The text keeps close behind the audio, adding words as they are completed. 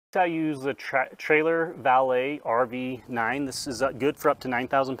I use the trailer Valet RV9. This is good for up to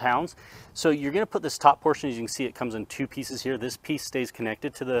 9,000 pounds. So you're going to put this top portion, as you can see, it comes in two pieces here. This piece stays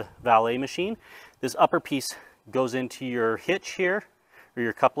connected to the Valet machine. This upper piece goes into your hitch here, or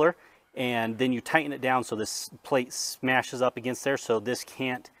your coupler, and then you tighten it down so this plate smashes up against there, so this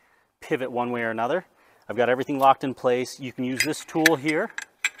can't pivot one way or another. I've got everything locked in place. You can use this tool here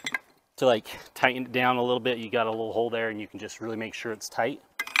to like tighten it down a little bit. You got a little hole there and you can just really make sure it's tight.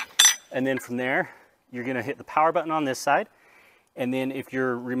 And then from there, you're gonna hit the power button on this side. And then if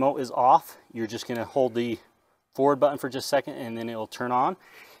your remote is off, you're just gonna hold the forward button for just a second and then it'll turn on.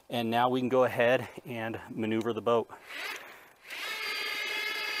 And now we can go ahead and maneuver the boat.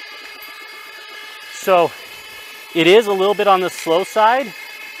 So it is a little bit on the slow side,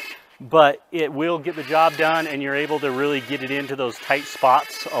 but it will get the job done and you're able to really get it into those tight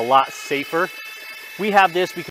spots a lot safer. We have this because